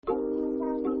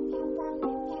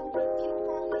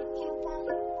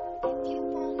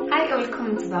og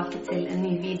velkommen tilbake til en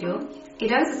ny video. I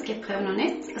dag skal jeg prøve noe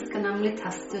nytt. Jeg skal nemlig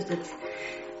teste ut et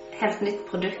helt nytt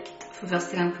produkt for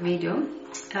første gang på video.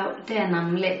 Og det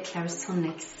nemlig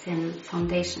Clarisonic sin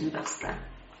foundation-børste.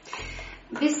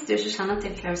 Hvis du ikke kjenner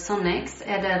til Clarisonic,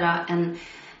 er det da en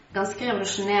ganske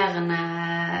revolusjonerende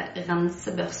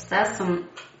rensebørste som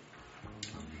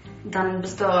den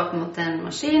består av på en måte en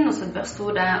maskin og så et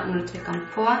børstehode, og når du trykker den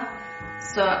på,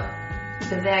 så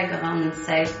beveger han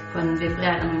seg på en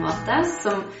vibrerende måte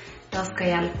som da skal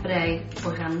hjelpe deg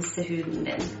å rense huden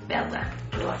din bedre.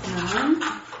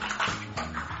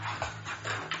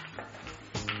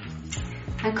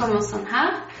 Den kommer sånn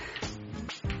her.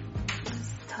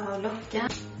 Ta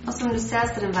lokket. Og som du ser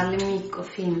så er det en veldig myk og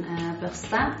fin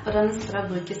børste, og denne skal da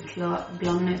brukes til å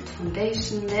blande ut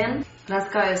foundation din. Den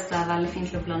skal jo være veldig fin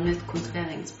til å blande ut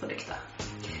kontureringsprodukter.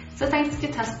 Så jeg tenkte jeg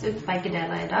skulle teste ut begge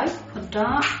deler i dag, og da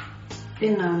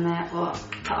begynner vi med å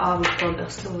ta av på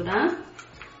børstehodet.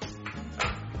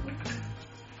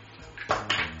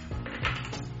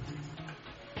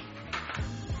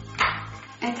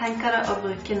 Jeg tenker da å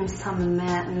bruke den sammen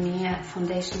med den nye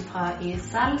foundation fra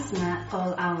YSL, som er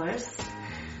All Hours.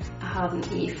 Jeg har den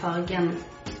i fargen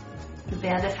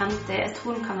BD50. Jeg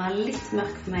tror den kan være litt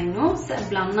mørk for meg nå, så jeg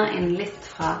blander inn litt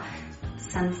fra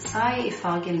Sensai i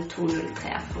fargen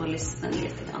 203 for å lysne den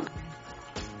litt grann.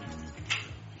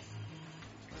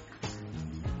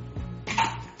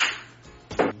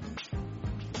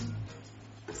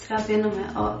 Så jeg begynner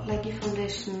med å legge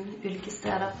foundation ulike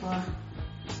steder på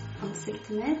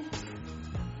ansiktet mitt.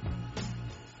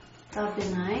 Da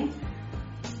begynner jeg.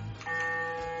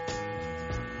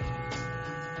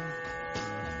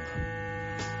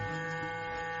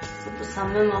 Så på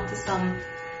samme måte som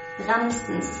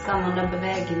rensen, så skal man da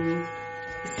bevege den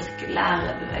i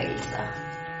sirkulære bevegelser.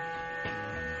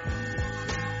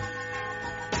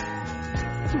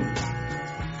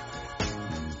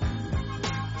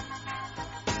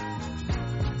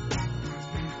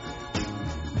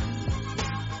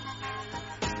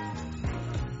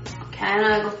 Nå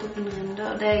har jeg gått opp en runde,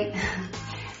 og det jeg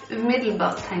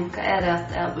umiddelbart tenker er det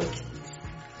at jeg har brukt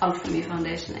alt for mye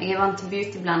foundation. Jeg er vant til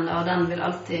beautyblender, og den vil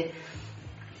alltid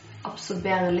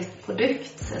absorbere litt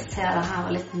produkt, så jeg ser det her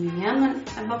var litt mye, men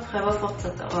jeg bare prøver å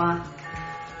fortsette å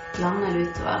blande det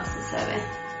utover, så ser vi.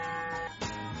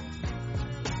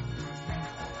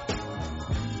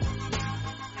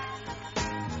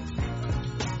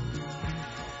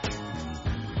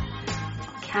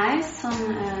 Ok, sånn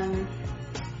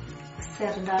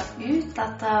ser det der ut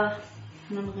etter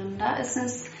noen runder. Jeg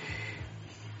synes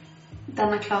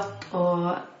den har klart å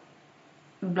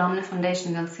blande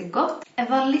foundation ganske godt.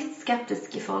 Jeg var litt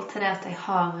skeptisk i forhold til det at jeg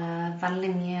har veldig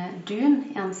mye dun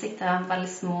i ansiktet, veldig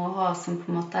små hår som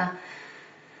på en måte...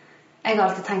 Jeg har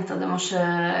alltid tenkt at jeg må ikke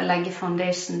legge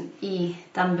foundation i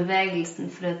den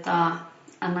bevegelsen, for da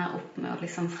ender jeg opp med å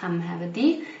liksom fremheve de.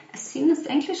 Jeg synes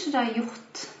egentlig ikke det har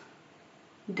gjort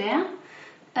det.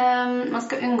 Man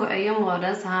skal unngå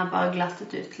øyeområdet, så har jeg bare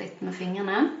glattet ut litt med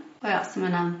fingrene. Og ja, som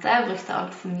jeg nevnte, jeg brukte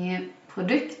alt for mye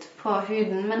produkt på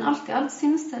huden, men alt i alt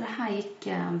synes jeg det her gikk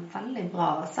veldig bra,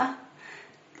 altså.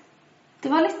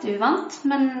 Det var litt uvant,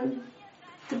 men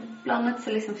det blandet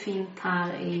seg liksom fint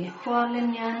her i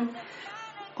hårlinjen,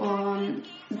 og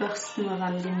børsten var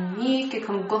veldig myk. Jeg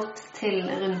kom godt til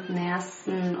rundt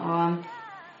nesen og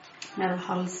med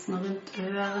halsen og rundt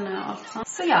ørene og alt sånt.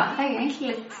 Så ja, jeg er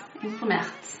egentlig litt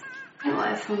imponert. Nå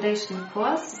er foundation på,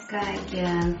 så skal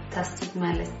jeg teste ut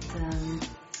med litt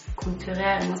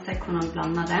konturering og se hvordan jeg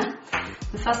blander det.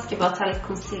 Men først skal jeg bare ta litt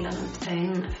concealer rundt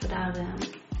øynene, for der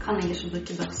kan jeg ikke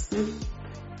bruke børsten.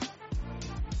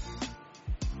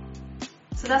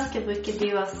 Så der skal jeg bruke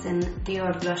Dior sin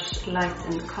Dior Blush Light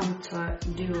and Contour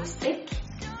Duo Stick.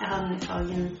 Jeg har den i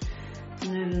fargen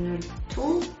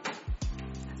 002.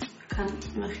 Kan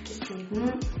mørke siden.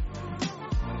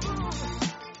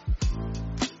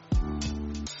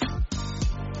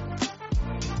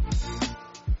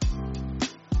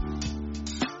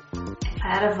 Jeg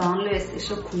pleier vanligvis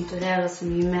ikke å konturere så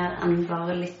mye mer enn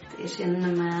bare litt i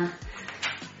skinnene med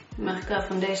mørkere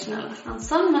foundation eller noe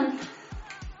sånt, men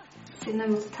siden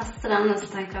jeg måtte teste denne, så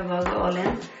tenker jeg bare gå all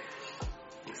in.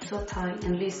 Så tar jeg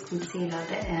en lys concealer,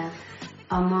 det er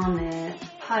Armani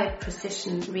High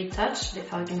Precision Retouch, det er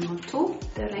fargen nummer 2.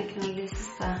 Det er egentlig den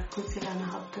lyseste concealeren jeg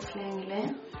hadde tilgjengelig.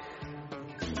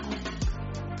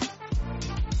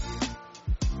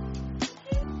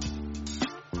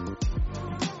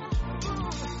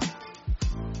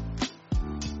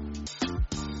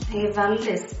 Jeg er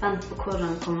veldig spent på hvordan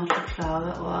jeg kommer til å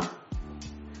klare å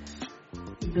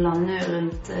blande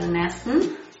rundt nesen,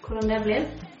 hvordan det blir.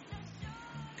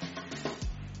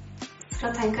 Da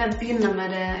tenker jeg begynner med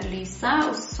det lyse,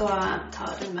 og så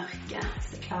tar det mørke, så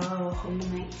jeg klarer å holde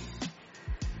meg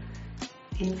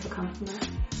innenfor kantene.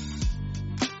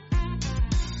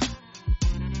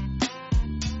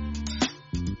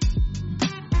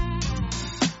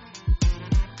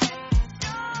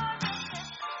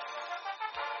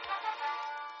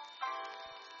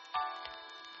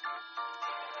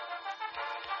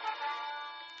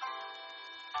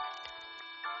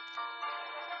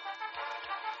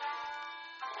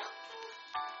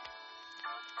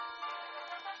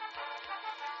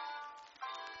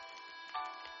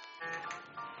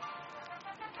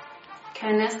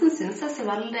 Okay, nesten synes jeg ser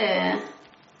veldig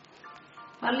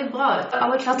bra ut. Jeg har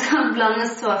aldri klart å blande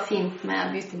så fint med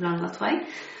beautyblander, tror jeg.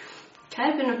 Okay,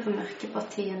 jeg begynner på mørke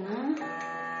partiene.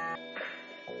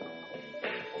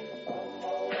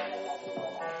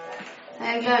 Jeg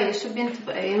er glad jeg ikke begynte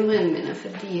på øyenbrynene mine, for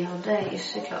de hadde jeg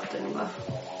ikke klart å unngå.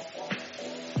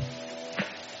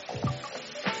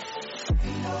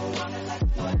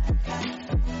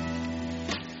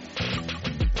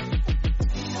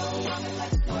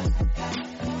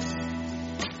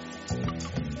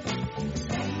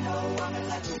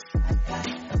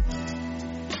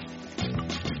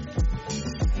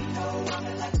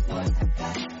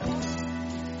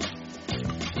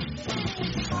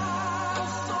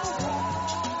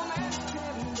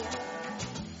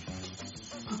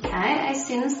 Jeg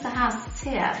synes det her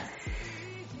ser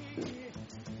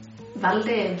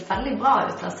veldig bra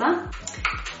ut, altså.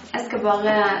 Jeg skal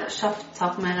bare kjapt ta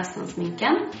på meg resten av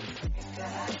sminken.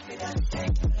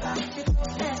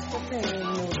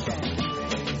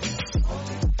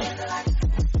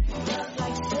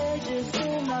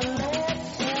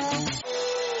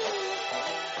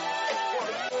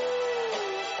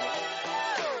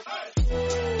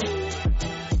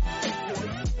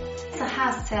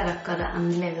 Her ser dere det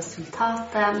endelige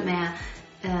resultatet med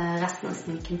resten av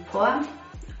sminken på,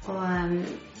 og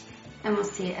jeg må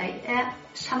si jeg er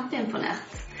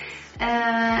kjempeimponert.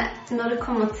 Når det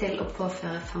kommer til å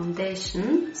påføre foundation,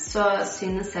 så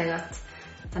synes jeg at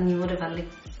den gjorde det veldig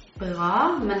bra,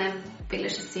 men jeg vil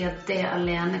ikke si at det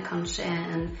alene kanskje er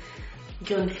en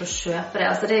grunn til å kjøpe det.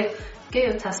 Altså det er gøy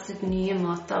å teste ut nye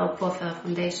måter å påføre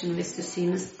foundation. Hvis du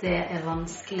synes det er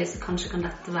vanskelig, så kanskje kan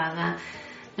dette være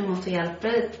en måte å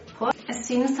hjelpe på. Jeg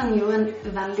synes han gjorde en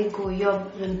veldig god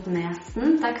jobb rundt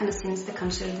nesen. Der kan jeg synes det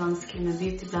kanskje er litt vanskelig med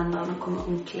beautyblender når kommer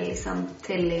ordentlig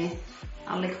til i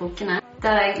alle krokene.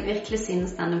 Der jeg virkelig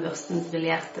synes denne børsten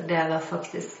briljerte, det var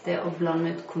faktisk det å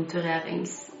blande ut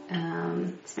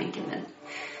kontureringssminken min.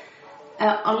 Jeg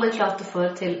har aldri klart å få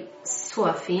det til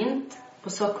så fint på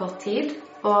så kort tid,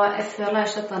 og jeg føler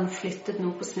ikke at han flyttet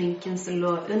noe på sminken som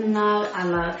lå under,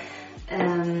 eller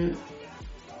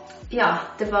ja,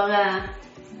 det bare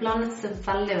blandet seg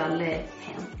veldig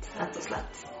pent, rett og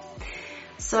slett.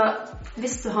 Så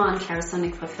hvis du har en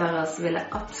Clarisonic fra før, så vil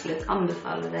jeg absolutt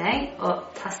anbefale deg å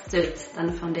teste ut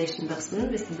denne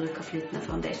foundation-børsten hvis du bruker flytende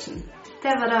foundation.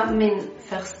 Det var da min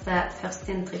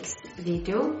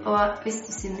førsteinntrykksvideo, og hvis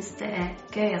du synes det er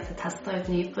gøy at jeg tester ut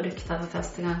nye produkter for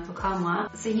første gang på kamera,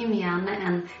 så gi meg gjerne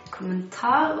en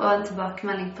kommentar og en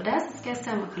tilbakemelding på det, så skal jeg se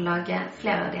om jeg kan lage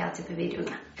flere av de her type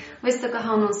videoene. Og hvis dere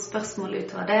har noen spørsmål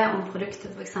utover det, om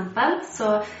produkter for eksempel,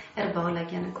 så er det bare å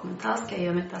legge igjen en kommentar, skal jeg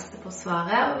gjøre mitt beste på å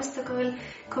svare, og hvis dere vil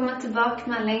komme med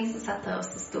tilbakemelding, så setter jeg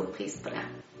også stor pris på det.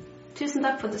 Tusen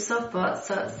takk for at du så på,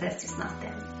 så ses vi snart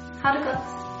igjen. Ha det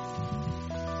godt!